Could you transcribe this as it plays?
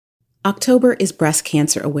October is Breast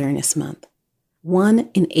Cancer Awareness Month. 1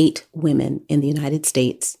 in 8 women in the United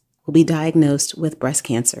States will be diagnosed with breast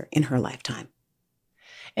cancer in her lifetime.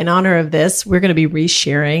 In honor of this, we're going to be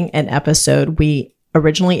resharing an episode we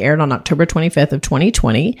originally aired on October 25th of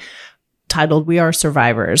 2020 titled We Are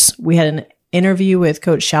Survivors. We had an interview with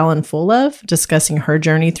Coach Shallon Fullove discussing her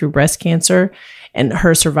journey through breast cancer and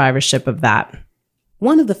her survivorship of that.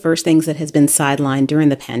 One of the first things that has been sidelined during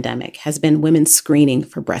the pandemic has been women's screening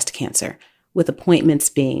for breast cancer, with appointments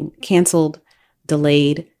being canceled,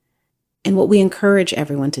 delayed. And what we encourage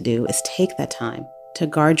everyone to do is take that time to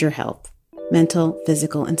guard your health, mental,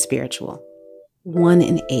 physical, and spiritual. 1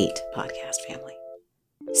 in 8 podcast family.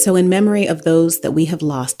 So in memory of those that we have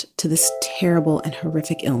lost to this terrible and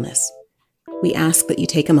horrific illness, we ask that you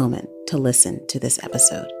take a moment to listen to this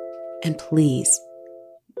episode. And please,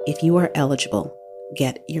 if you are eligible,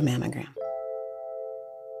 get your mammogram.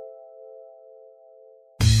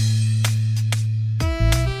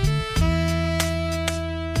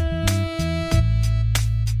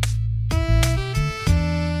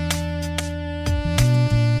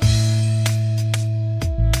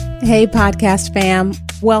 Hey, podcast fam.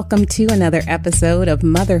 Welcome to another episode of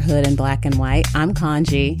Motherhood in Black and White. I'm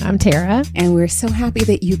Kanji. I'm Tara. And we're so happy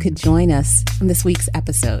that you could join us on this week's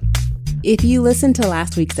episode. If you listened to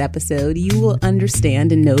last week's episode, you will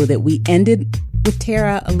understand and know that we ended with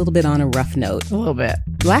Tara a little bit on a rough note. A little bit.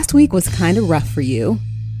 Last week was kind of rough for you.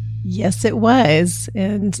 Yes, it was.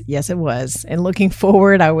 And yes, it was. And looking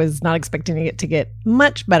forward, I was not expecting it to get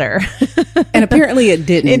much better. And apparently it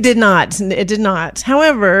didn't. It did not. It did not.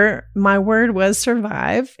 However, my word was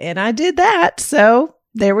survive, and I did that. So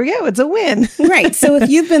there we go. It's a win. Right. So if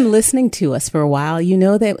you've been listening to us for a while, you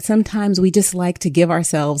know that sometimes we just like to give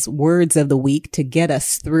ourselves words of the week to get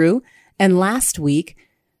us through. And last week,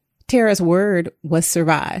 Tara's word was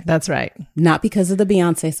survive. That's right. Not because of the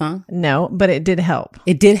Beyonce song. No, but it did help.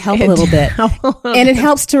 It did help a little bit. And it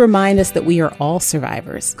helps to remind us that we are all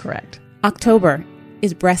survivors. Correct. October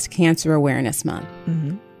is Breast Cancer Awareness Month.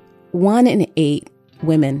 Mm-hmm. 1 in 8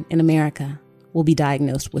 women in America will be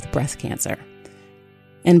diagnosed with breast cancer.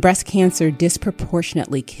 And breast cancer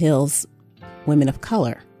disproportionately kills women of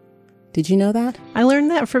color. Did you know that? I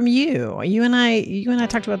learned that from you. You and I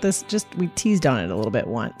talked about this, we teased on it a little bit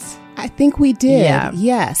once. I think we did. Yeah.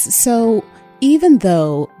 Yes. So even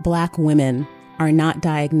though Black women are not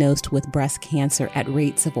diagnosed with breast cancer at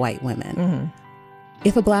rates of white women, mm-hmm.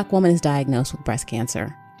 if a Black woman is diagnosed with breast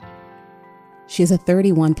cancer, she has a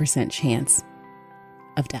 31% chance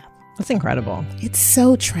of death. That's incredible. It's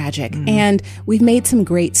so tragic. Mm-hmm. And we've made some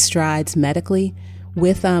great strides medically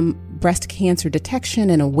with breast cancer detection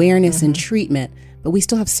and awareness mm-hmm. and treatment, but we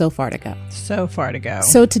still have so far to go. So far to go.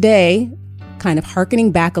 So today, kind of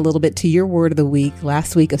hearkening back a little bit to your word of the week,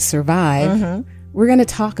 last week of survive, mm-hmm. we're going to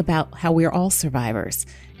talk about how we're all survivors.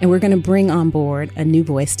 And we're going to bring on board a new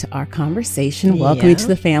voice to our conversation. Yeah. Welcome to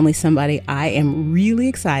the family, somebody I am really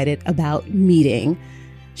excited about meeting,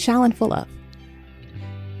 Shallon Fullove.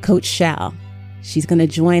 Coach Shal. She's going to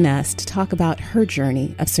join us to talk about her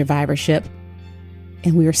journey of survivorship.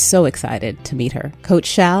 And we are so excited to meet her. Coach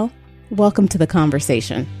Shal, welcome to the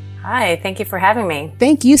conversation. Hi, thank you for having me.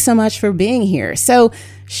 Thank you so much for being here. So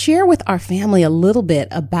share with our family a little bit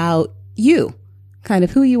about you, kind of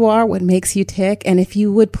who you are, what makes you tick. And if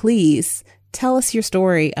you would please tell us your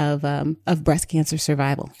story of breast cancer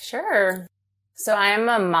survival. Sure. So I'm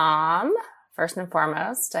a mom, first and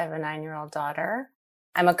foremost. I have a 9-year-old daughter.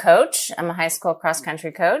 I'm a coach. I'm a high school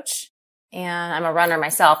cross-country coach, and I'm a runner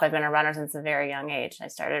myself. I've been a runner since a very young age. I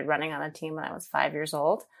started running on a team when I was 5 years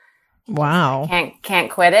old. Wow.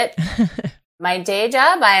 Can't quit it. My day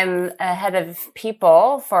job, I'm a head of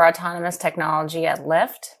people for autonomous technology at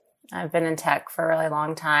Lyft. I've been in tech for a really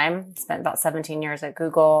long time. Spent about 17 years at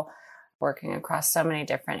Google, working across so many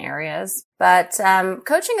different areas. But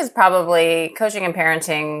coaching and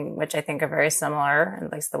parenting, which I think are very similar,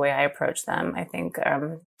 at least the way I approach them, I think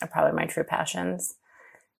are probably my true passions.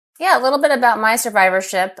 Yeah, a little bit about my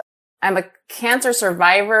survivorship. I'm a cancer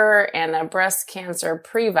survivor and a breast cancer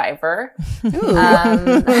previvor.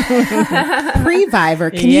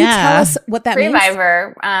 Previvor. Can you tell us what that means?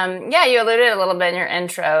 Previvor. Yeah, you alluded a little bit in your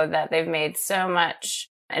intro that they've made so much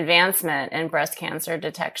advancement in breast cancer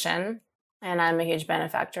detection. And I'm a huge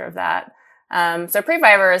benefactor of that. So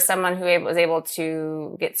previvor is someone who was able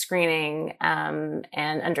to get screening and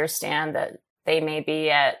understand that they may be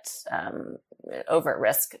at over at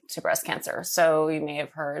risk to breast cancer. So you may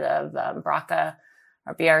have heard of BRCA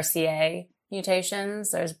or BRCA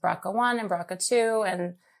mutations. There's BRCA1 and BRCA2,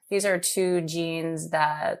 and these are two genes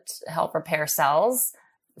that help repair cells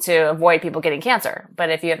to avoid people getting cancer. But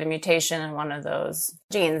if you have a mutation in one of those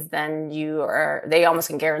genes, then they almost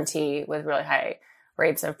can guarantee with really high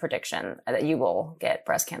rates of prediction that you will get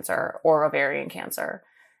breast cancer or ovarian cancer.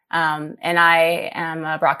 And I am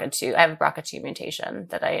I have a BRCA2 mutation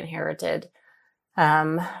that I inherited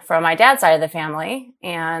from my dad's side of the family.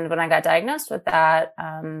 And when I got diagnosed with that,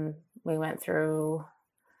 we went through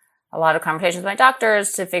a lot of conversations with my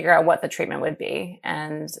doctors to figure out what the treatment would be.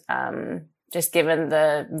 And just given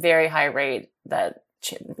the very high rate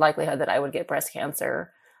likelihood that I would get breast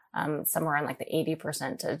cancer, somewhere in like the 80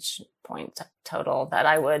 percentage point total that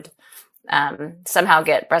I would somehow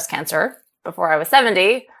get breast cancer before I was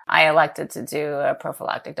 70, I elected to do a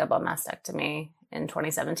prophylactic double mastectomy in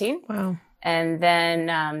 2017. Wow. And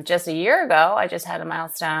then just a year ago, I just had a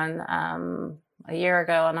milestone. A year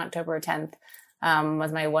ago on October 10th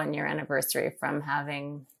was my 1-year anniversary from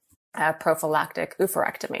having a prophylactic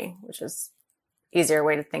oophorectomy, which is easier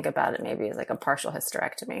way to think about it maybe is like a partial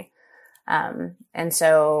hysterectomy. And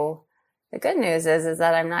so the good news is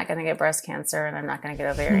that I'm not going to get breast cancer and I'm not going to get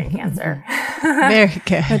ovarian cancer. Very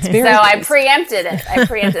good. That's very So good. I preempted it.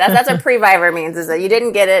 That's what Previvor means, is that you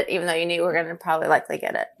didn't get it, even though you knew you were going to probably likely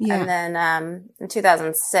get it. Yeah. And then in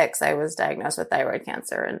 2006, I was diagnosed with thyroid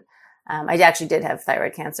cancer. And I actually did have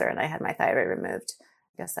thyroid cancer and I had my thyroid removed.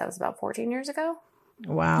 I guess that was about 14 years ago.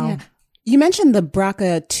 Wow. Yeah. You mentioned the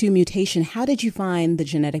BRCA2 mutation. How did you find the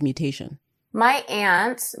genetic mutation? My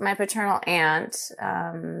paternal aunt,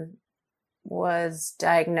 was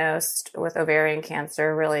diagnosed with ovarian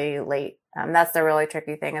cancer really late. That's the really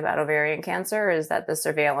tricky thing about ovarian cancer, is that the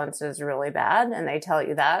surveillance is really bad, and they tell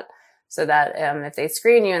you that, so that if they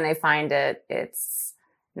screen you and they find it, it's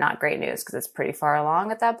not great news because it's pretty far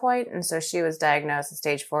along at that point. And so she was diagnosed with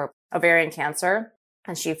stage 4 ovarian cancer,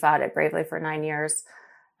 and she fought it bravely for 9 years.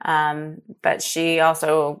 But she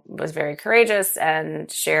also was very courageous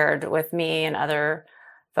and shared with me and other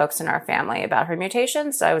folks in our family about her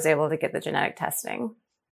mutation. So I was able to get the genetic testing.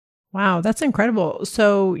 Wow, that's incredible.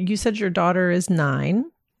 So you said your daughter is 9.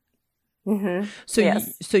 Mm-hmm. So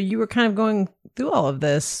yes. so you were kind of going through all of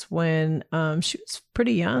this when she was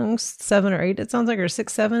pretty young, 7 or 8. It sounds like, or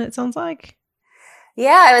 6, 7. It sounds like.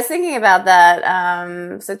 Yeah, I was thinking about that.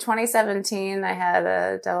 So 2017, I had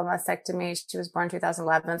a double mastectomy. She was born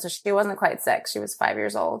 2011, so she wasn't quite 6. She was 5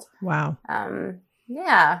 years old. Wow.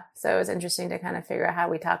 Yeah, so it was interesting to kind of figure out how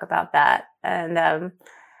we talk about that. And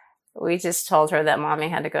we just told her that mommy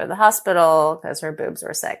had to go to the hospital because her boobs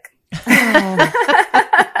were sick.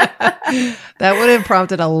 That would have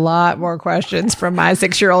prompted a lot more questions from my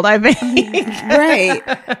 6-year-old, I think. Right.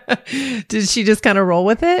 Did she just kind of roll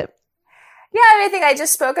with it? Yeah, I think I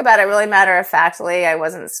just spoke about it really matter-of-factly. I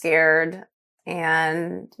wasn't scared.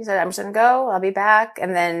 And she said, I'm just going to go. I'll be back.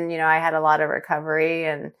 And then, I had a lot of recovery,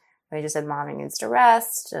 and they just said, mommy needs to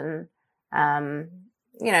rest. And,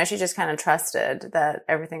 she just kind of trusted that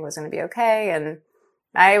everything was going to be okay. And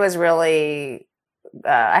I was really,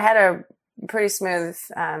 I had a pretty smooth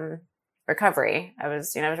recovery. I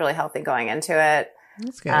was really healthy going into it.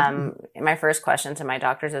 That's good. My first question to my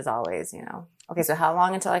doctors is always, okay, so how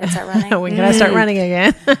long until I can start running? When can I start running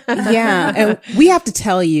again? Yeah. And we have to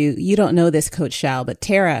tell you, you don't know this, Coach Shao, but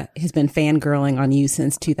Tara has been fangirling on you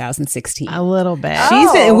since 2016. A little bit.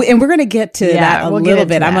 She's been, and we're going to get to that we'll little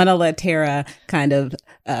bit. that. I'm going to let Tara kind of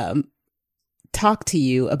talk to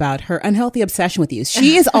you about her unhealthy obsession with you.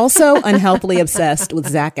 She is also unhealthily obsessed with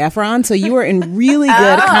Zac Efron. So you are in really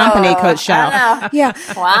good company, Coach Shao. Yeah.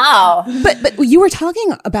 Wow. But you were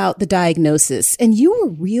talking about the diagnosis, and you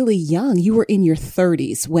were really young. You were in your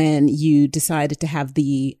 30s when you decided to have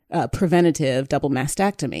the preventative double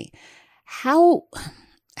mastectomy. How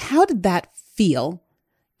did that feel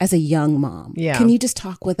as a young mom? Yeah. Can you just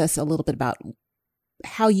talk with us a little bit about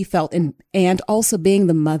how you felt, and also being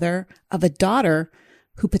the mother of a daughter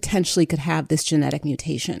who potentially could have this genetic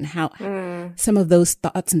mutation, how some of those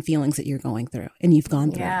thoughts and feelings that you're going through and you've gone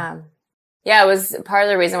through? Yeah, it was part of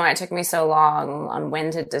the reason why it took me so long on when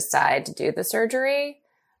to decide to do the surgery,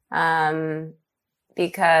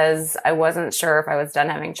 because I wasn't sure if I was done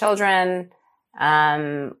having children,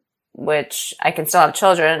 which I can still have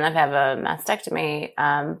children and I have a mastectomy,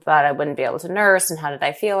 but I wouldn't be able to nurse, and how did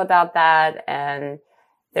I feel about that? And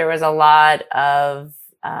there was a lot of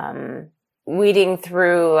weeding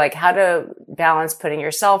through, like, how to balance putting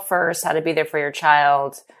yourself first, how to be there for your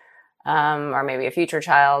child, or maybe a future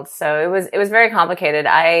child. So it was very complicated.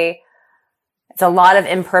 It's a lot of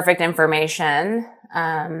imperfect information.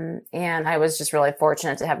 And I was just really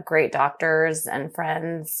fortunate to have great doctors and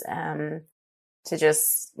friends, to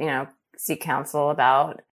just, seek counsel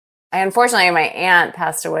about. Unfortunately, my aunt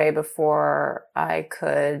passed away before I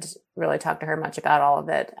could really talk to her much about all of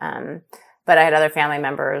it. But I had other family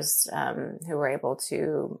members who were able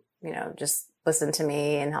to, just listen to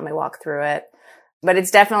me and help me walk through it. But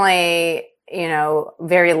it's definitely,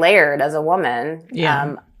 very layered as a woman.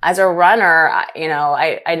 Yeah. As a runner,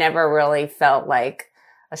 I never really felt like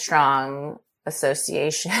a strong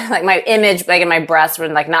association. Like my image, like in my breasts were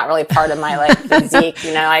like not really part of my like physique,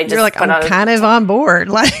 I just You're like, I'm kind of on board.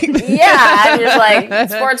 Like, yeah, I'm just like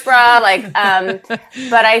sports bra, like,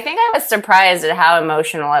 but I think I was surprised at how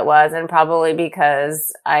emotional it was. And probably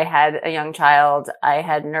because I had a young child, I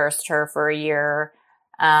had nursed her for a year.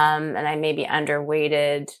 And I maybe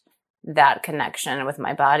underweighted that connection with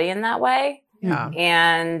my body in that way. Yeah.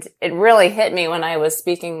 And it really hit me when I was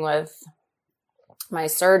speaking with my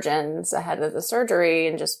surgeons ahead of the surgery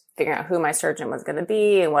and just figuring out who my surgeon was going to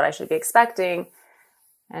be and what I should be expecting.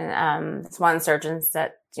 And this one surgeon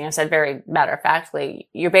said very matter-of-factly,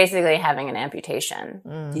 you're basically having an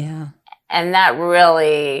amputation. Yeah. And that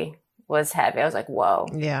really was heavy. I was like, whoa.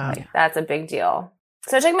 Yeah. Like, that's a big deal.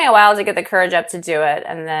 So it took me a while to get the courage up to do it.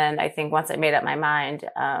 And then I think once I made up my mind,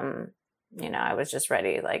 I was just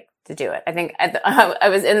ready, like, to do it. I think I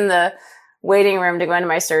was in the waiting room to go into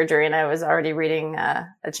my surgery, and I was already reading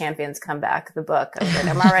A Champion's Comeback, the book. I was like,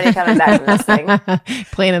 I'm already coming back from this thing.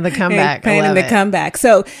 Planning the comeback. Planning the comeback.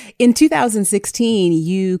 So in 2016,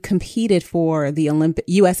 you competed for the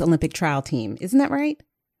U.S. Olympic trial team. Isn't that right?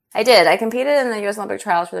 I did. I competed in the U.S. Olympic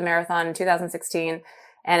trials for the marathon in 2016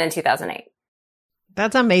 and in 2008.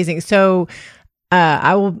 That's amazing. So,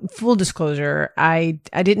 full disclosure, I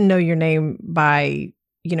didn't know your name by,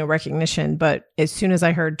 recognition, but as soon as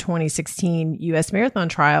I heard 2016 US Marathon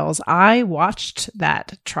trials, I watched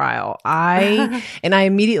that trial. I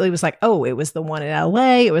immediately was like, oh, it was the one in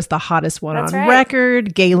LA. It was the hottest one on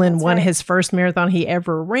record. Galen won his first marathon he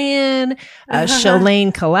ever ran.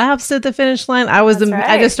 Shalane collapsed at the finish line.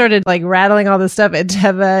 I just started like rattling all this stuff, and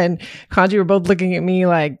Teva and Kanji were both looking at me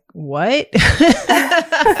like, what?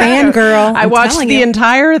 Fangirl. I watched the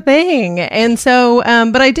entire thing. And so,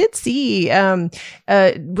 but I did see,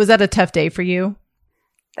 was that a tough day for you?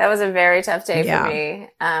 That was a very tough day for me.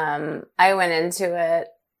 I went into it.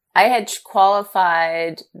 I had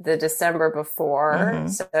qualified the December before,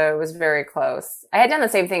 so it was very close. I had done the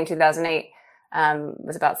same thing in 2008. It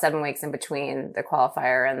was about 7 weeks in between the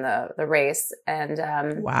qualifier and the race.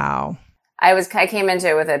 And, wow. I came into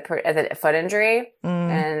it with a foot injury,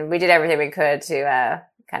 and we did everything we could to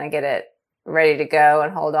kind of get it ready to go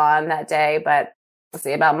and hold on that day. But let's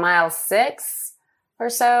see, about mile 6 or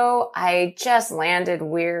so, I just landed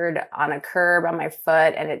weird on a curb on my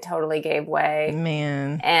foot, and it totally gave way.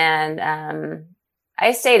 Man. And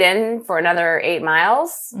I stayed in for another 8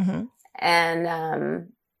 miles, and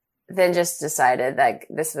then just decided like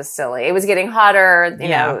this was silly. It was getting hotter. You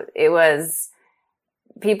know, it was.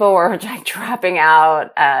 People were like dropping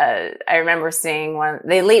out. I remember seeing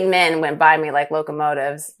the elite men went by me like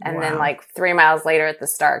locomotives. And then like 3 miles later at the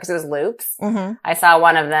start, because it was loops, I saw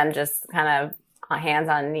one of them just kind of hands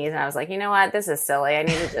on knees. And I was like, you know what? This is silly. I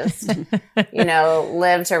need to just,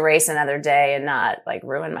 live to race another day and not like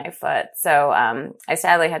ruin my foot. So I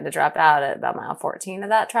sadly had to drop out at about mile 14 of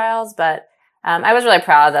that trials. But I was really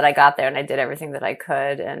proud that I got there and I did everything that I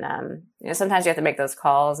could. And, sometimes you have to make those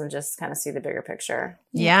calls and just kind of see the bigger picture.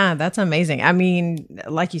 Yeah, that's amazing. I mean,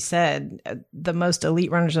 like you said, the most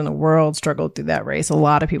elite runners in the world struggled through that race. A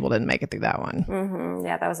lot of people didn't make it through that one.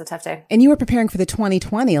 Yeah, that was a tough day. And you were preparing for the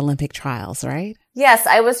 2020 Olympic trials, right? Yes,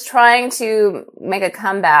 I was trying to make a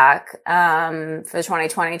comeback for the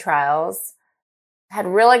 2020 trials. Had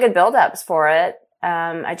really good buildups for it.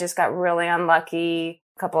 I just got really unlucky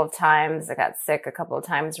couple of times. I got sick a couple of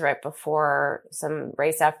times right before some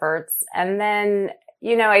race efforts. And then,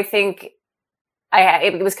 I think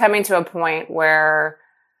it was coming to a point where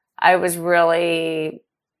I was really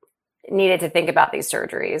needed to think about these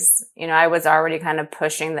surgeries. I was already kind of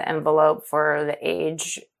pushing the envelope for the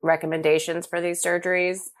age recommendations for these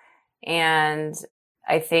surgeries. And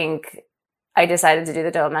I think I decided to do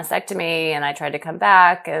the double mastectomy, and I tried to come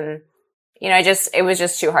back, and it was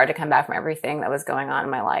just too hard to come back from everything that was going on in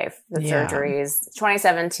my life, the surgeries.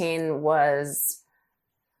 2017 was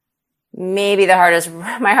maybe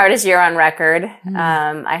my hardest year on record.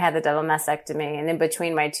 I had the double mastectomy, and in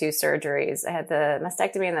between my 2 surgeries, I had the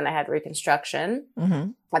mastectomy and then I had reconstruction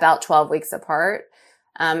about 12 weeks apart.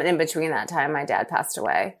 And in between that time, my dad passed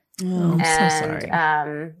away. Oh, I'm so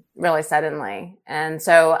sorry. Really suddenly. And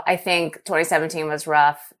so I think 2017 was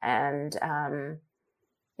rough, and,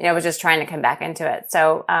 was just trying to come back into it.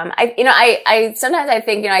 So, I sometimes I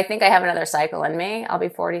think, I think I have another cycle in me. I'll be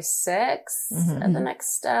 46 at the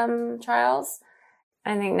next, trials.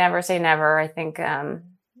 I think never say never. I think, I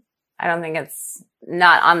don't think it's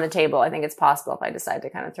not on the table. I think it's possible if I decide to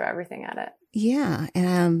kind of throw everything at it. Yeah.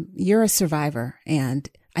 You're a survivor, and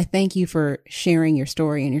I thank you for sharing your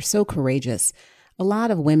story, and you're so courageous. A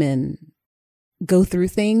lot of women go through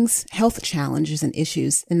things, health challenges and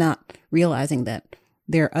issues, and not realizing that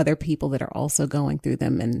there are other people that are also going through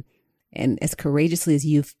them. And as courageously as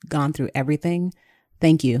you've gone through everything,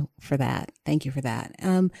 thank you for that. Thank you for that.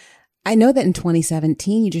 I know that in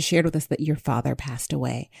 2017, you just shared with us that your father passed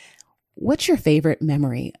away. What's your favorite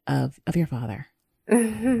memory of your father?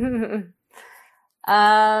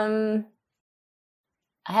 I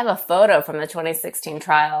have a photo from the 2016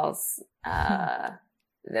 trials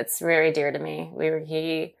that's very dear to me.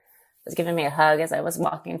 He was giving me a hug as I was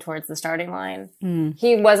walking towards the starting line.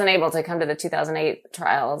 He wasn't able to come to the 2008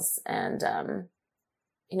 trials, and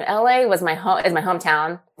LA was my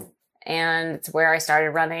hometown, and it's where I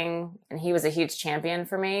started running, and he was a huge champion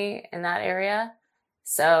for me in that area.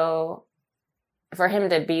 So for him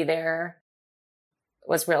to be there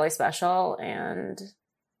was really special. And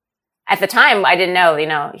at the time I didn't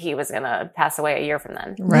know, he was going to pass away a year from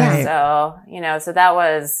then. Right. So, so that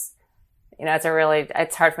was,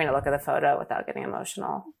 it's hard for me to look at the photo without getting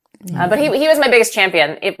emotional. But he was my biggest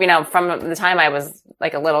champion. From the time I was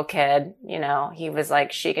like a little kid, he was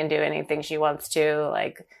like, she can do anything she wants to,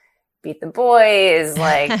 like, beat the boys,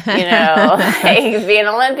 like, like be an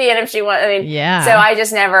Olympian if she wants. So I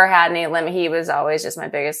just never had any limit. He was always just my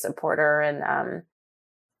biggest supporter. And,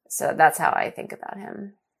 so that's how I think about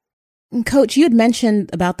him. And Coach, you had mentioned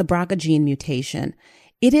about the BRCA gene mutation.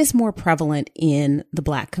 It is more prevalent in the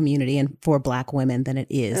Black community and for Black women than it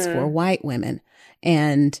is for white women.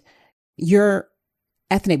 And your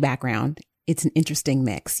ethnic background, it's an interesting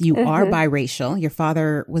mix. You are biracial. Your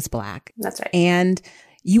father was Black. That's right. And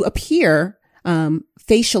you appear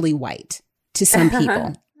facially white to some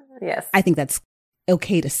people. Yes. I think that's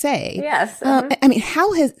okay to say. Yes. I mean,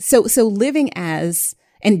 how has, so living as,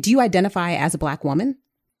 and do you identify as a Black woman?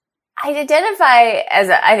 I identify as,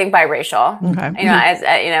 I think, biracial. Okay. I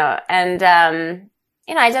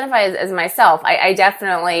identify as myself. I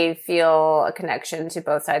definitely feel a connection to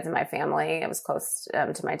both sides of my family. I was close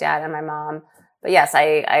to my dad and my mom. But yes,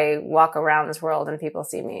 I walk around this world and people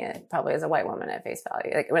see me probably as a white woman at face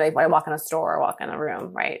value. Like when I walk in a store or walk in a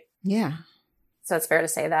room, right? Yeah. So it's fair to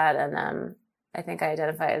say that. And I think I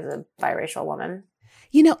identify as a biracial woman.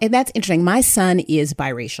 And that's interesting. My son is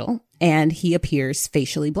biracial and he appears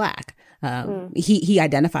facially Black. He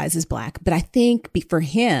identifies as Black, but I think for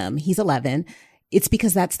him, he's 11. It's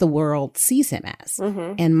because that's the world sees him as.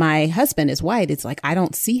 And my husband is white. It's like, I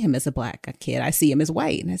don't see him as a Black kid. I see him as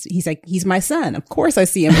white. And he's like, he's my son. Of course I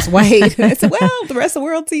see him as white. I said, well, the rest of the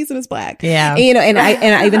world sees him as Black. Yeah. And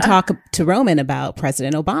I even talk to Roman about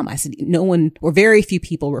President Obama. I said, no one or very few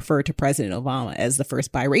people refer to President Obama as the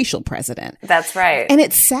first biracial president. That's right. And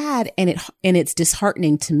it's sad and it's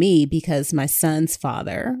disheartening to me because my son's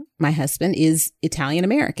father, my husband, is Italian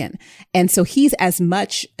American. And so he's as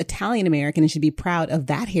much Italian American and should be proud of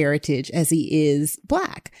that heritage as he is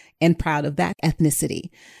Black and proud of that ethnicity.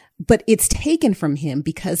 But it's taken from him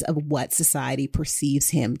because of what society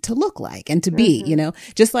perceives him to look like and to be,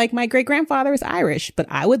 just like my great grandfather is Irish, but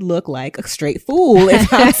I would look like a straight fool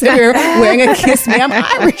if I was here wearing a Kiss Me I'm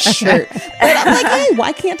Irish shirt. But I'm like, hey,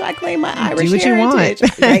 why can't I claim my Irish heritage?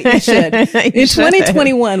 Do what you want. Right, you should. In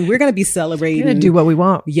 2021, we're going to be celebrating. We're going to do what we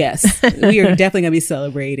want. Yes. We are definitely going to be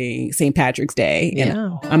celebrating St. Patrick's Day. And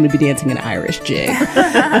I'm going to be dancing an Irish jig.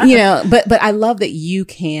 But I love that you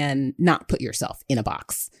can not put yourself in a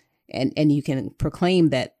box. And you can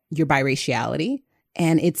proclaim that your biraciality,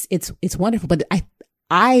 and it's wonderful. But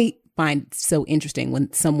I find it so interesting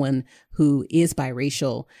when someone who is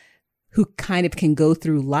biracial, who kind of can go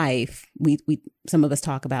through life. We some of us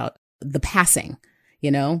talk about the passing,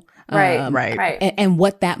 right. And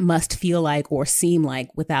what that must feel like or seem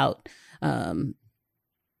like without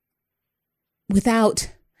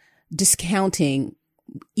discounting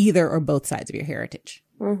either or both sides of your heritage.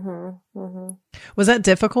 Was that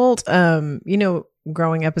difficult?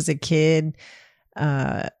 Growing up as a kid,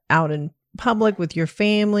 out in public with your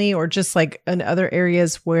family, or just like in other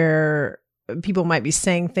areas where people might be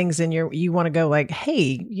saying things and you want to go like,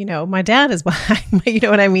 hey, my dad is Black. You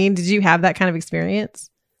know what I mean? Did you have that kind of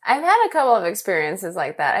experience? I've had a couple of experiences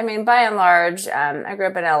like that. I mean, by and large, I grew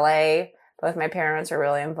up in LA. Both my parents were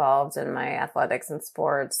really involved in my athletics and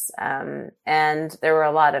sports. And there were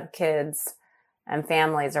a lot of kids and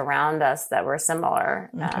families around us that were similar.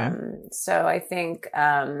 Okay. So I think,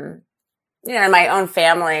 in my own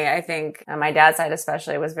family, I think on my dad's side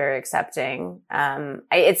especially was very accepting.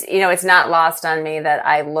 It's not lost on me that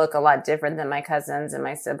I look a lot different than my cousins and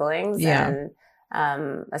my siblings. Yeah.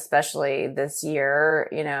 And especially this year,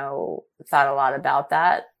 thought a lot about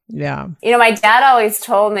that. Yeah. My dad always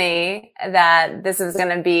told me that this is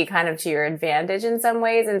going to be kind of to your advantage in some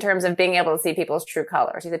ways in terms of being able to see people's true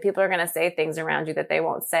colors. He said people are going to say things around you that they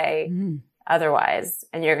won't say otherwise,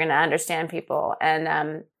 and you're going to understand people.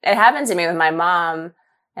 And it happened to me with my mom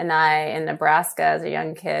and I in Nebraska as a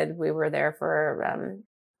young kid. We were there for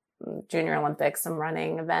Junior Olympics, some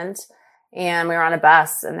running event, and we were on a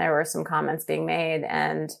bus, and there were some comments being made,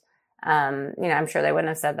 and I'm sure they wouldn't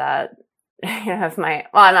have said that.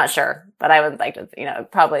 I'm not sure, but I would like to,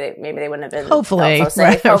 probably maybe they wouldn't have been hopefully, so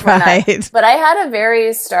safe. right. But I had a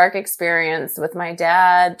very stark experience with my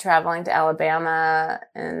dad traveling to Alabama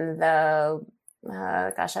in the,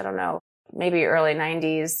 I don't know, maybe early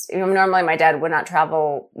 90s. Normally my dad would not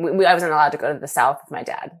travel. I wasn't allowed to go to the South with my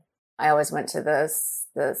dad. I always went to the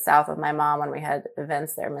South with my mom when we had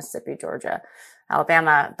events there, Mississippi, Georgia,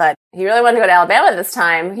 Alabama. But he really wanted to go to Alabama this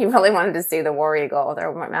time. He really wanted to see the War Eagle,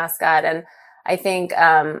 their mascot. And I think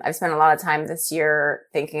I've spent a lot of time this year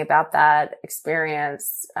thinking about that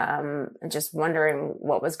experience, and just wondering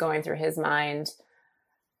what was going through his mind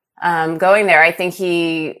going there. I think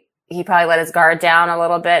he probably let his guard down a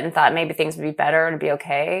little bit and thought maybe things would be better and be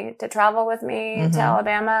okay to travel with me to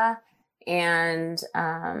Alabama. And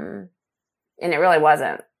it really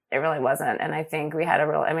wasn't. It really wasn't. And I think we had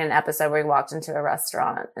an episode where we walked into a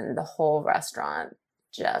restaurant and the whole restaurant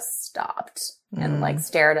just stopped and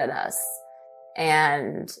stared at us.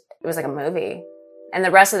 And it was like a movie. And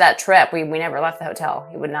the rest of that trip, we never left the hotel.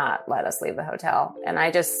 He would not let us leave the hotel. And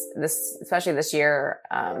especially this year,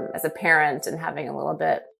 as a parent and having a little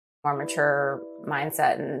bit more mature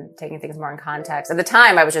mindset and taking things more in context. At the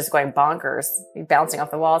time, I was just going bonkers, bouncing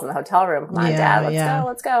off the walls in the hotel room. Come on, Dad,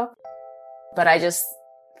 let's go. But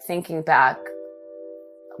thinking back,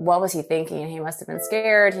 what was he thinking? He must have been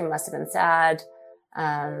scared. He must have been sad.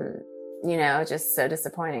 Just so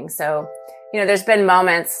disappointing. So, there's been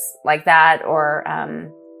moments like that, or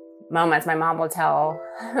moments my mom will tell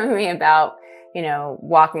me about,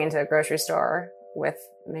 walking into a grocery store with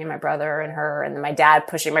me and my brother and her, and then my dad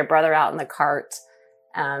pushing my brother out in the cart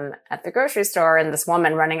at the grocery store, and this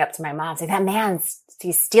woman running up to my mom saying, "That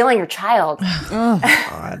he's stealing your child." Oh,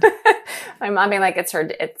 God. My mom being like, it's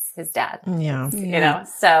his dad. Yeah.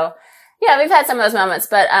 So yeah, we've had some of those moments,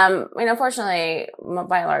 but, fortunately,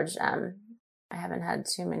 by and large, I haven't had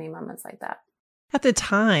too many moments like that. At the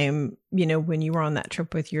time, when you were on that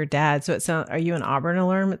trip with your dad, are you an Auburn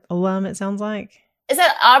alum, it sounds like? Is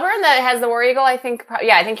that Auburn that has the War Eagle? I think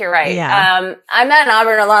you're right. Yeah. I'm not an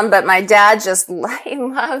Auburn alum, but my dad just, he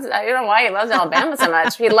loves, I don't know why he loves Alabama so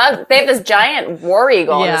much. They have this giant War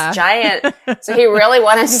Eagle, so he really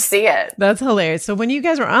wanted to see it. That's hilarious. So when you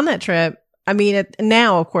guys were on that trip,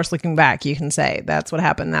 now, of course, looking back, you can say that's what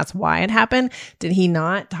happened. That's why it happened. Did he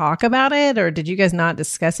not talk about it, or did you guys not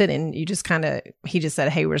discuss it? And you just he just said,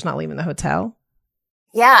 "Hey, we're just not leaving the hotel."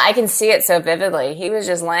 Yeah, I can see it so vividly. He was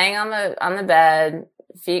just laying on the bed,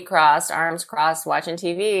 feet crossed, arms crossed, watching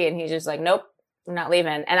TV, and he's just like, "Nope, I'm not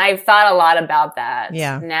leaving." And I've thought a lot about that.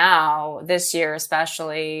 Yeah. Now, this year,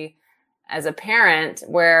 especially as a parent,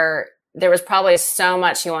 where there was probably so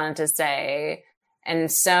much he wanted to say,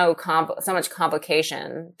 and so much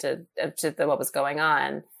complication to what was going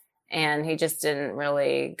on. And he just didn't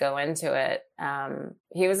really go into it.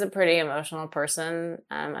 He was a pretty emotional person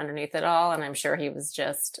underneath it all. And I'm sure he was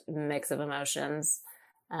just a mix of emotions.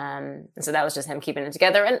 And so that was just him keeping it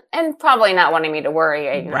together and probably not wanting me to worry.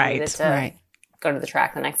 I needed to go to the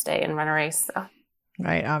track the next day and run a race. So.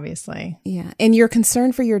 Right, obviously. Yeah. And your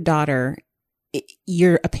concern for your daughter,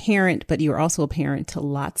 you're a parent, but you're also a parent to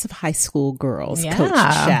lots of high school girls, yeah. Coach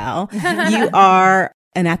Shell. You are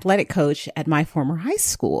an athletic coach at my former high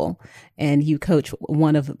school, and you coach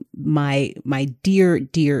one of my dear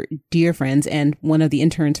friends and one of the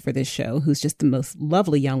interns for this show, who's just the most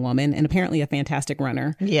lovely young woman and apparently a fantastic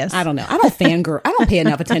runner. Yes. I don't know. I don't fangirl. I don't pay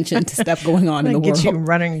enough attention to stuff going on in the world. You're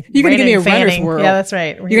going to give me a runner's world. Yeah, that's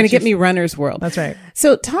right. You're going to get me runner's world. That's right.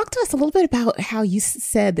 So talk to us a little bit about how you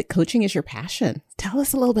said that coaching is your passion. Tell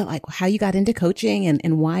us a little bit like how you got into coaching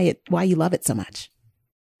and why you love it so much.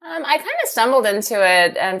 I kind of stumbled into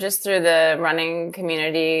it just through the running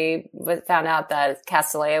community. Found out that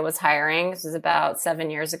Castellea was hiring. This was about 7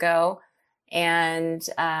 years ago. And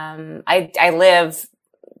I live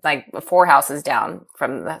like 4 houses down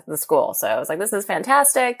from the school. So I was like, this is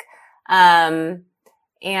fantastic. And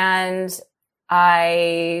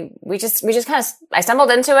we just kind of, I stumbled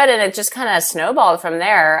into it and it just kind of snowballed from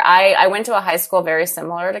there. I went to a high school very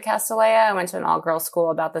similar to Castellea. I went to an all-girls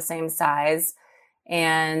school about the same size.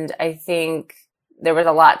 And I think there was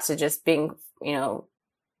a lot to just being,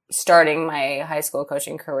 starting my high school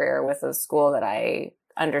coaching career with a school that I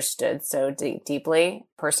understood so deeply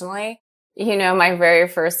personally. My very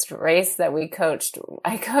first race that we coached,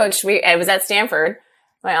 it was at Stanford,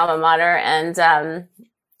 my alma mater, and,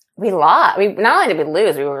 we lost. Not only did we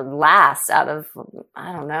lose, we were last out of,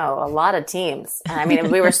 I don't know, a lot of teams. And I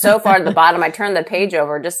mean, we were so far at the bottom. I turned the page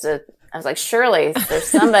over I was like, surely there's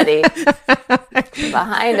somebody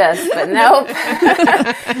behind us, but nope.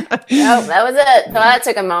 Nope, that was it. So that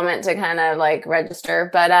took a moment to kind of like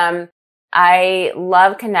register. But, I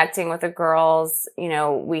love connecting with the girls.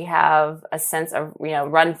 We have a sense of,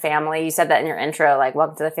 run family. You said that in your intro, like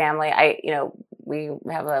welcome to the family. We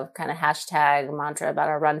have a kind of hashtag mantra about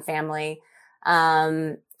our run family.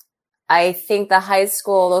 I think the high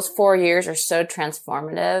school, those 4 years are so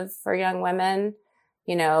transformative for young women.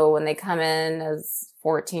 When they come in as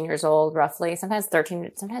 14 years old, roughly, sometimes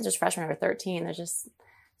 13, sometimes just freshmen or 13, they're just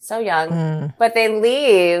so young, but they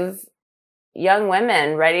leave young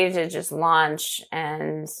women ready to just launch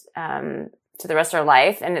and, to the rest of their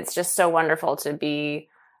life. And it's just so wonderful it's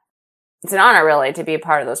an honor really to be a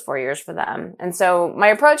part of those 4 years for them. And so my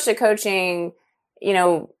approach to coaching,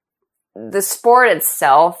 the sport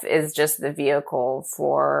itself is just the vehicle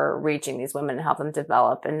for reaching these women and help them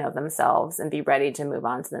develop and know themselves and be ready to move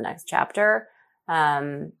on to the next chapter.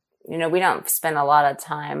 We don't spend a lot of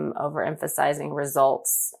time overemphasizing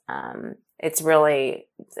results. It's really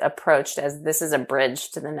approached as this is a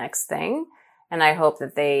bridge to the next thing. And I hope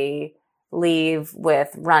that they leave with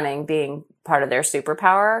running being part of their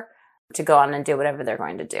superpower to go on and do whatever they're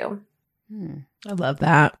going to do. I love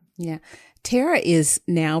that. Yeah. Tara is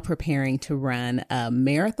now preparing to run a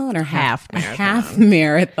marathon or half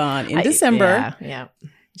marathon in December. Yeah.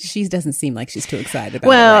 She doesn't seem like she's too excited about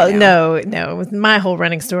it right now. No. My whole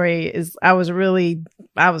running story is I was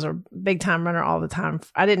a big time runner all the time.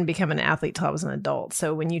 I didn't become an athlete till I was an adult.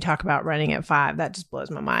 So when you talk about running at 5, that just blows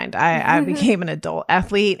my mind. I became an adult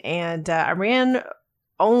athlete and I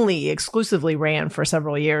exclusively ran for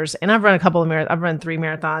several years. And I've run I've run 3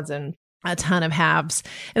 marathons and a ton of halves.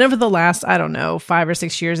 And over the last, 5 or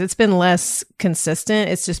 6 years, it's been less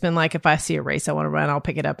consistent. It's just been like, if I see a race I want to run, I'll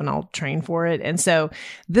pick it up and I'll train for it. And so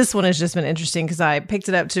this one has just been interesting because I picked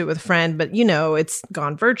it up to do it with a friend, but it's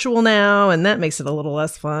gone virtual now and that makes it a little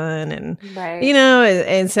less fun. And, right.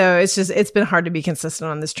 And so it's been hard to be consistent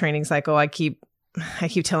on this training cycle. I keep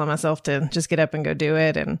telling myself to just get up and go do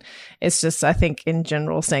it. And it's just, I think in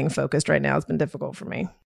general, staying focused right now has been difficult for me.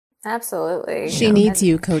 Absolutely. She needs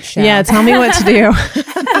you, Coach Shell. Yeah, tell me what to do.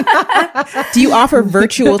 Do you offer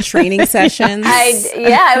virtual training sessions?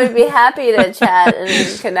 I would be happy to chat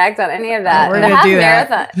and connect on any of that. We're going to do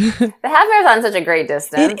that. The half marathon is such a great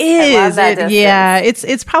distance. It is. I love that distance. Yeah,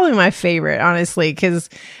 it's probably my favorite, honestly, because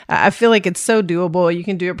I feel like it's so doable. You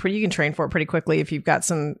can do it you can train for it pretty quickly if you've got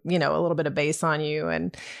some, a little bit of base on you.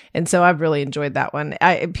 And so I've really enjoyed that one.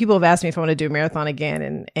 People have asked me if I want to do a marathon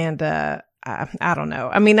again and I don't know.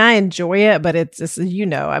 I mean, I enjoy it, but it's I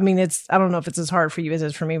don't know if it's as hard for you as it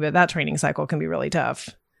is for me, but that training cycle can be really tough.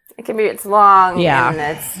 It's long. Yeah.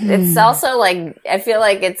 And it's also like, I feel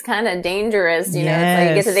like it's kind of dangerous, It's like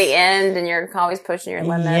you get to the end and you're always pushing your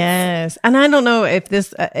limits. Yes. And I don't know if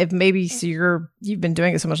if maybe you've been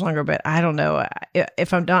doing it so much longer, but I don't know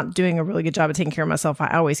if I'm not doing a really good job of taking care of myself,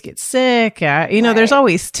 I always get sick. There's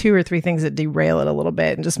always 2 or 3 things that derail it a little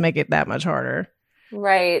bit and just make it that much harder.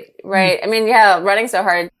 Right. I mean, running so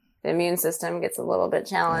hard, the immune system gets a little bit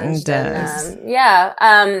challenged. It does.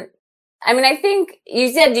 I mean, I think you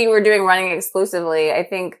said you were doing running exclusively. I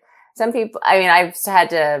think some people, I've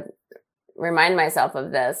had to remind myself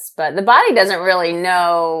of this, but the body doesn't really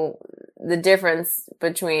know the difference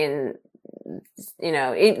between,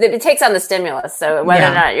 it takes on the stimulus. So whether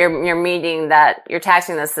or not you're meeting that, you're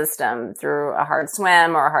taxing the system through a hard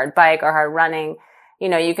swim or a hard bike or hard running,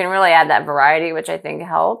 you can really add that variety, which I think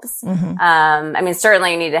helps. Mm-hmm.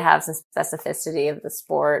 Certainly you need to have some specificity of the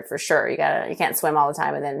sport for sure. You can't swim all the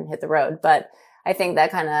time and then hit the road. But I think that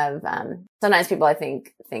kind of, sometimes people I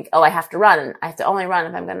think, oh, I have to run. I have to only run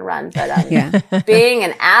if I'm going to run. But, being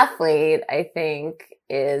an athlete, I think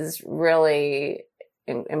is really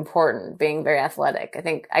important, being very athletic. I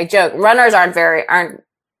think I joke, runners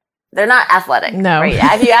they're not athletic. No. Right?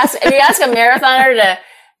 If you ask a marathoner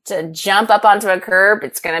to jump up onto a curb,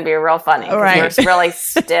 it's going to be real funny. Right. We're really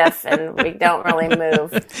stiff and we don't really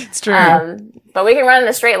move. It's true. But we can run in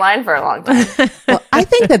a straight line for a long time. Well, I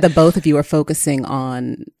think that the both of you are focusing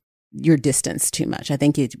on your distance too much. I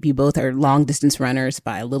think you both are long distance runners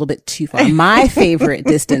by a little bit too far. My favorite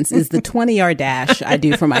distance is the 20-yard dash I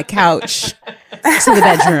do from my couch to the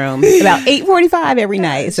bedroom about 8:45 every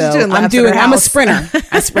night. So I'm a sprinter.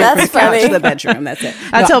 I sprint from the couch to the bedroom. That's it.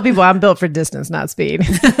 I tell people I'm built for distance, not speed.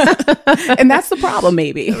 And that's the problem,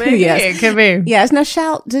 maybe. Yes. It could be. Yes. Now,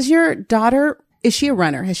 Shal, does your daughter, is she a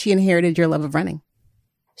runner? Has she inherited your love of running?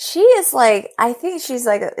 She is like, I think she's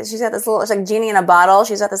got this little, it's like genie in a bottle.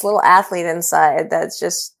 She's got this little athlete inside that's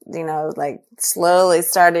just, like slowly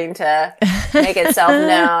starting to make itself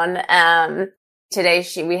known. Today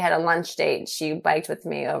we had a lunch date. She biked with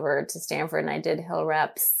me over to Stanford and I did hill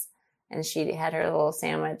reps and she had her little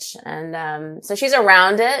sandwich. And, so she's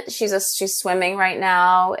around it. She's swimming right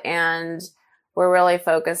now and we're really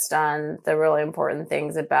focused on the really important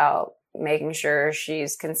things about making sure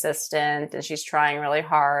she's consistent and she's trying really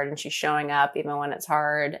hard and she's showing up even when it's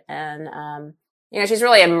hard. And, she's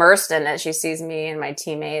really immersed in it. She sees me and my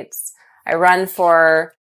teammates. I run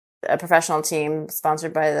for a professional team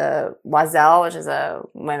sponsored by the Oiselle, which is a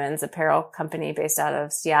women's apparel company based out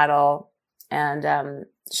of Seattle. And,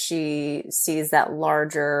 she sees that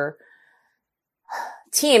larger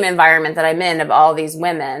team environment that I'm in of all these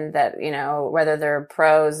women that, whether they're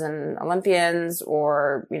pros and Olympians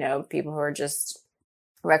or, people who are just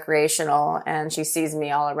recreational, and she sees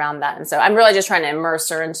me all around that. And so I'm really just trying to immerse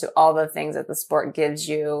her into all the things that the sport gives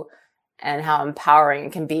you and how empowering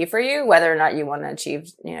it can be for you, whether or not you want to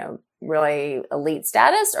achieve, really elite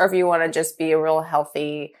status or if you want to just be a real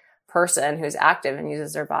healthy person who's active and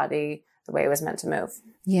uses their body the way it was meant to move.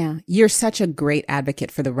 Yeah. You're such a great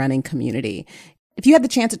advocate for the running community. If you had the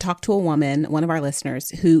chance to talk to a woman, one of our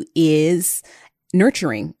listeners, who is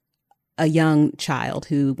nurturing a young child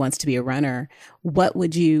who wants to be a runner, what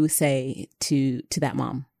would you say to that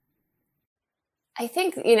mom? I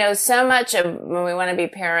think, so much of when we want to be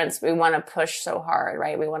parents, we want to push so hard,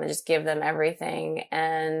 right? We want to just give them everything.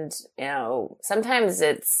 And, sometimes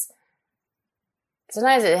it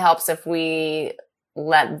helps if we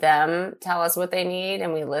let them tell us what they need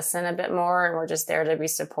and we listen a bit more and we're just there to be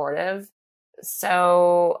supportive.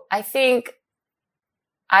 So I think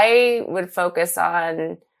I would focus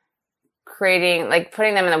on putting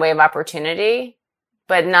them in the way of opportunity,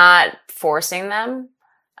 but not forcing them.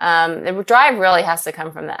 The drive really has to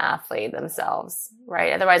come from the athlete themselves,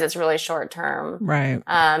 right? Otherwise it's really short term. Right.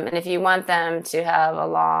 And if you want them to have a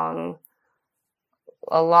long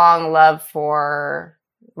love for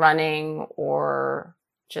running or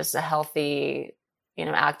just a healthy,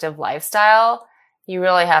 active lifestyle, you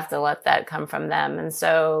really have to let that come from them. And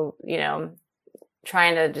so,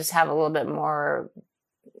 trying to just have a little bit more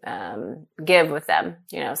give with them,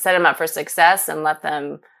 set them up for success and let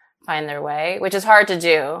them find their way, which is hard to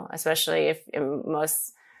do, especially if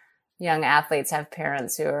most young athletes have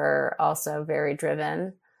parents who are also very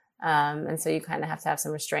driven. And so you kind of have to have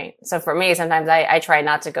some restraint. So for me, sometimes I try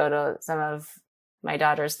not to go to some of my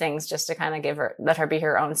daughter's things just to kind of let her be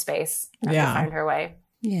her own space and find her way.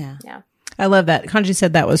 Yeah. Yeah. I love that. Kanji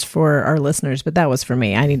said that was for our listeners, but that was for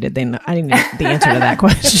me. I needed the answer to that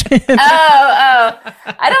question.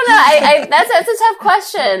 I don't know. That's a tough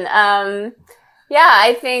question.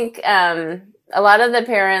 I think a lot of the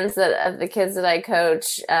parents of the kids that I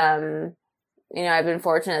coach, I've been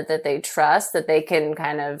fortunate that they trust that they can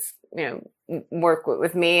kind of, work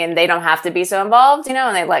with me and they don't have to be so involved, and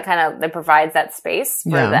that provides that space for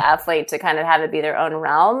the athlete to kind of have it be their own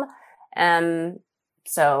realm.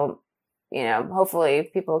 So, hopefully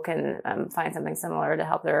people can find something similar to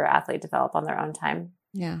help their athlete develop on their own time.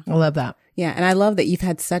 Yeah. I love that. Yeah. And I love that you've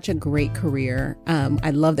had such a great career.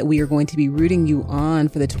 I love that we are going to be rooting you on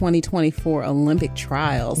for the 2024 Olympic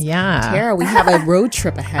trials. Yeah. Tara, we have a road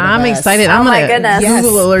trip ahead of us. I'm excited. Oh, my goodness.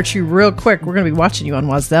 Google alert you real quick. We're going to be watching you on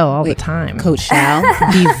Oiselle all the time. Coach Shal,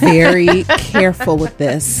 be very careful with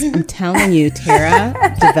this. I'm telling you,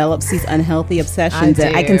 Tara develops these unhealthy obsessions.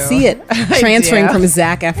 And I can see it transferring from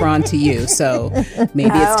Zac Efron to you. So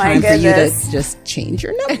maybe it's time for you to just change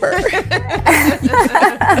your number.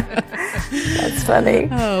 That's funny.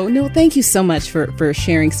 Oh, no, thank you so much for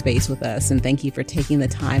sharing space with us. And thank you for taking the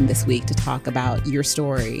time this week to talk about your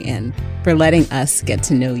story and for letting us get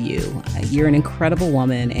to know you. You're an incredible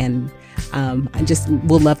woman. And I just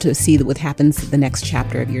would love to see what happens the next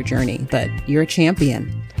chapter of your journey. But you're a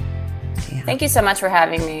champion. Yeah. Thank you so much for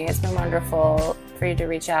having me. It's been wonderful for you to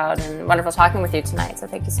reach out and wonderful talking with you tonight. So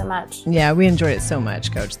thank you so much. Yeah, we enjoyed it so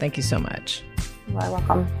much, Coach. Thank you so much. You're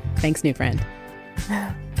welcome. Thanks, new friend.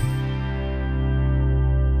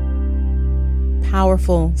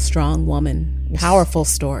 Powerful, strong woman. Powerful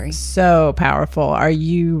story. So powerful. Are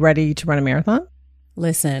you ready to run a marathon?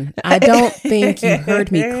 Listen, I don't think you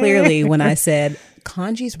heard me clearly when I said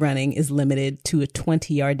Kanji's running is limited to a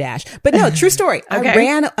 20-yard dash. But no, true story. Okay. I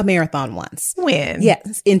ran a marathon once. When?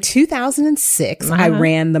 Yes. In 2006, I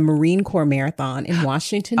ran the Marine Corps Marathon in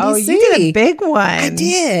Washington, D.C. Oh, you did a big one. I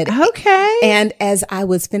did. Okay. And as I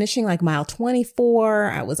was finishing like mile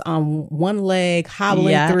 24, I was on one leg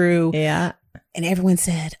hobbling through. Yeah. And everyone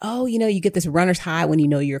said, oh, you know, you get this runner's high when you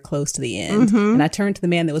know you're close to the end. And I turned to the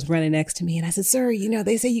man that was running next to me and I said, sir, you know,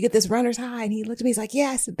 they say you get this runner's high. And he looked at me, he's like,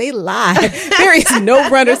 yes, they lie. There is no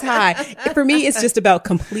runner's high. For me, it's just about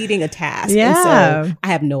completing a task. Yeah. And so I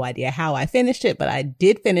have no idea how I finished it, but I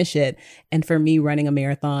did finish it. And for me, running a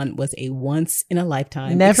marathon was a once in a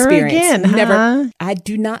lifetime experience. Again, Never. huh? I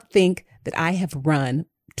do not think that I have run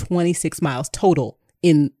 26 miles total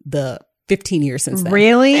in the 15 years since then.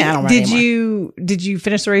 Really? I don't run anymore. Did you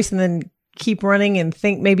finish the race and then keep running and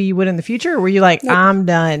think maybe you would in the future? Or were you like, Nope. I'm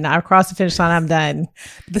done. I crossed the finish line. I'm done.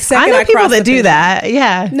 The second I know people crossed that the do finish that.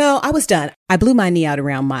 Yeah. No, I was done. I blew my knee out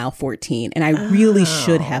around mile 14 and I really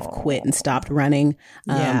should have quit and stopped running.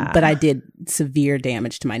 Yeah. But I did severe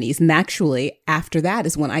damage to my knees. And actually, after that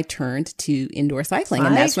is when I turned to indoor cycling.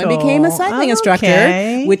 And that's when I became a cycling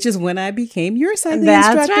instructor, which is when I became your cycling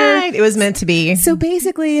instructor. Right. It was meant to be. So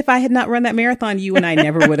basically, if I had not run that marathon, you and I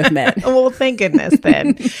never would have met. Well, thank goodness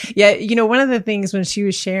then. Yeah. You know, one of the things when she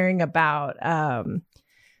was sharing about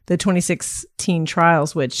the 2016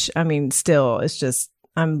 trials, which I mean, still, it's just,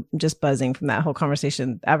 I'm just buzzing from that whole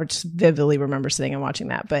conversation. I just vividly remember sitting and watching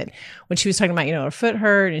that. But when she was talking about, you know, her foot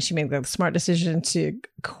hurt and she made the smart decision to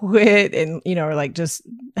quit and, you know, or like just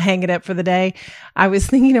hang it up for the day, I was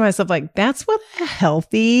thinking to myself, like, that's what a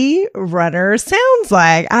healthy runner sounds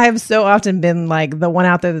like. I've so often been like the one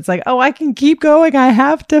out there that's like, oh, I can keep going. I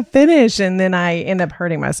have to finish. And then I end up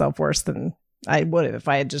hurting myself worse than I would have if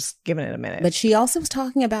I had just given it a minute. But she also was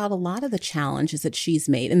talking about a lot of the challenges that she's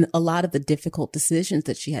made and a lot of the difficult decisions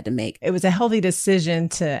that she had to make. It was a healthy decision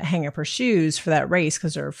to hang up her shoes for that race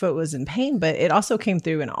because her foot was in pain, but it also came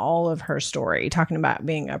through in all of her story, talking about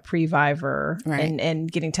being a previvor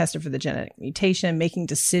and getting tested for the genetic mutation, making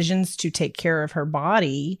decisions to take care of her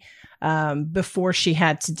body before she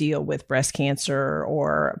had to deal with breast cancer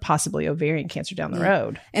or possibly ovarian cancer down the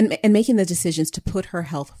road. And making the decisions to put her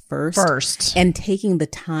health first. And taking the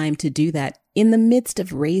time to do that in the midst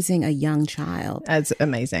of raising a young child. That's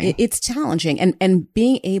amazing. It's challenging. And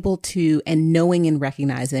being able to, and knowing and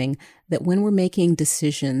recognizing that when we're making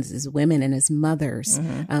decisions as women and as mothers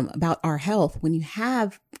about our health, when you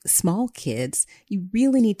have small kids, you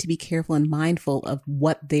really need to be careful and mindful of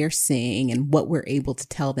what they're seeing and what we're able to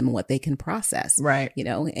tell them, what they can process. Right. You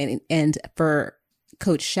know, and for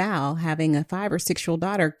Coach Shao, having a 5 or 6-year-old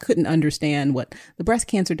daughter, couldn't understand what the breast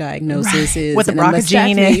cancer diagnosis is. What the BRCA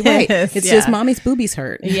gene is. Right. It's just mommy's boobies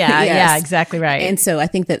hurt. Yeah, yeah, exactly right. And so I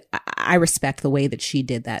think that I respect the way that she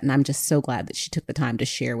did that. And I'm just so glad that she took the time to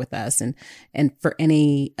share with us. And for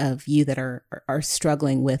any of you that are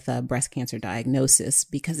struggling with a breast cancer diagnosis,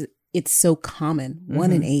 because it's so common,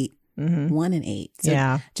 1 in 8. 1 in 8.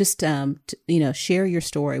 So just, share your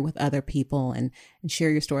story with other people and share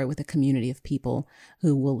your story with a community of people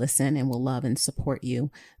who will listen and will love and support you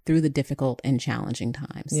through the difficult and challenging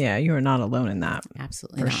times. Yeah, you are not alone in that.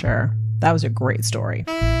 Absolutely. For not. sure. That was a great story.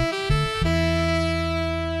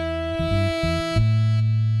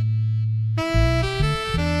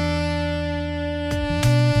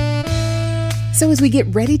 So as we get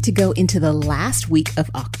ready to go into the last week of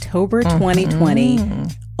October 2020,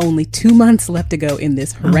 only 2 months left to go in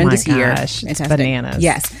this horrendous year. It's bananas.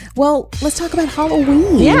 Yes. Well, let's talk about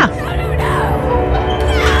Halloween. Yeah.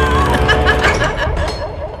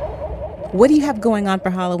 What do you have going on for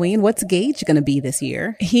Halloween? What's Gage going to be this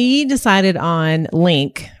year? He decided on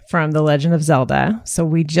Link from The Legend of Zelda. So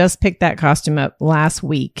we just picked that costume up last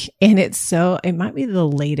week. And it might be the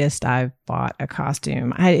latest I've bought a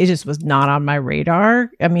costume. It just was not on my radar.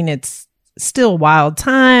 I mean, it's still wild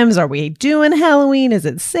times. Are we doing Halloween? Is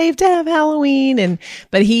it safe to have Halloween?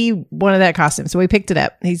 But he wanted that costume. So we picked it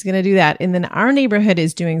up. He's going to do that. And then our neighborhood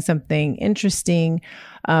is doing something interesting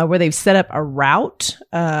where they've set up a route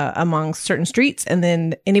among certain streets. And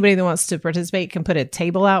then anybody that wants to participate can put a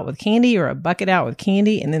table out with candy or a bucket out with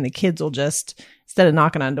candy. And then the kids will just, instead of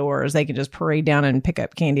knocking on doors, they can just parade down and pick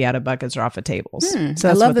up candy out of buckets or off of tables. So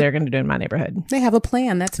that's what they're going to do in my neighborhood. They have a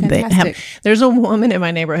plan. That's fantastic. There's a woman in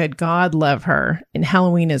my neighborhood, God love her, and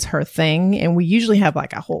Halloween is her thing. And we usually have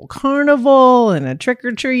like a whole carnival and a trick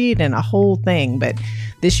or treat and a whole thing. But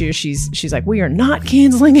this year she's like, we are not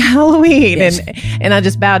canceling Halloween. Yes. And I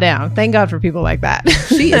just bow down. Thank God for people like that.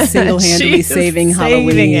 She is single-handedly saving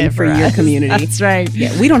Halloween for your community. That's right.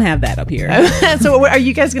 Yeah, we don't have that up here. So are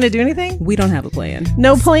you guys going to do anything? We don't have a plan. plan.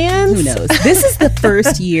 No plans? Who knows? This is the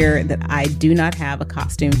first year that I do not have a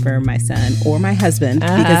costume for my son or my husband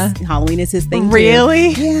because Halloween is his thing.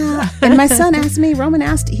 Really? Too. Yeah. And my son asked me, Roman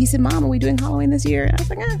asked, he said, Mom, are we doing Halloween this year? And I was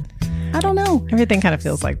like, I don't know. Everything kind of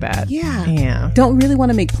feels like that. Yeah. Don't really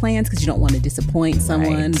want to make plans because you don't want to disappoint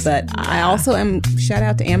someone. Right. But I also am, shout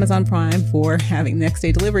out to Amazon Prime for having next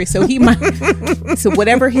day delivery. So he might, so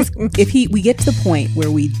whatever we get to the point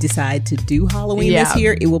where we decide to do Halloween this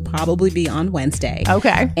year, it will probably be on Wednesday.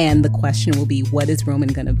 Okay. And the question will be, what is Roman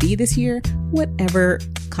going to be this year? Whatever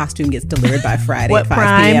costume gets delivered by Friday at 5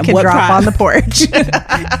 p.m. Can drop on the porch.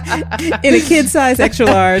 In a kid size, extra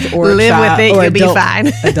large, or live with it, you'll be fine.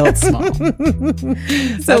 Adult small.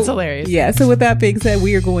 That's hilarious. Yeah. So with that being said,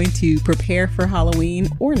 we are going to prepare for Halloween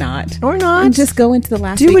or not. And just go into the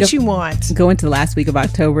last week. Do what you want. Go into the last week of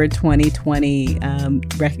October 2020,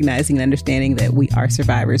 recognizing and understanding that we are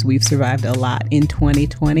survivors. We've survived a lot in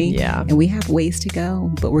 2020. Yeah. And we have ways to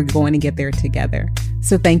go, but we're going to get there together.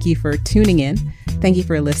 So thank you for tuning in. Thank you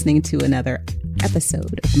for listening to another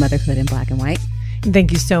episode of Motherhood in Black and White.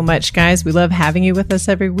 Thank you so much, guys. We love having you with us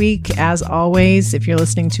every week. As always, if you're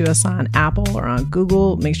listening to us on Apple or on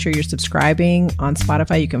Google, make sure you're subscribing. On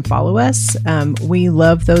Spotify, you can follow us. We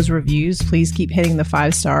love those reviews. Please keep hitting the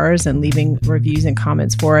 5 stars and leaving reviews and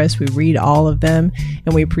comments for us. We read all of them,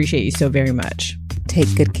 and we appreciate you so very much.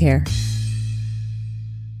 Take good care.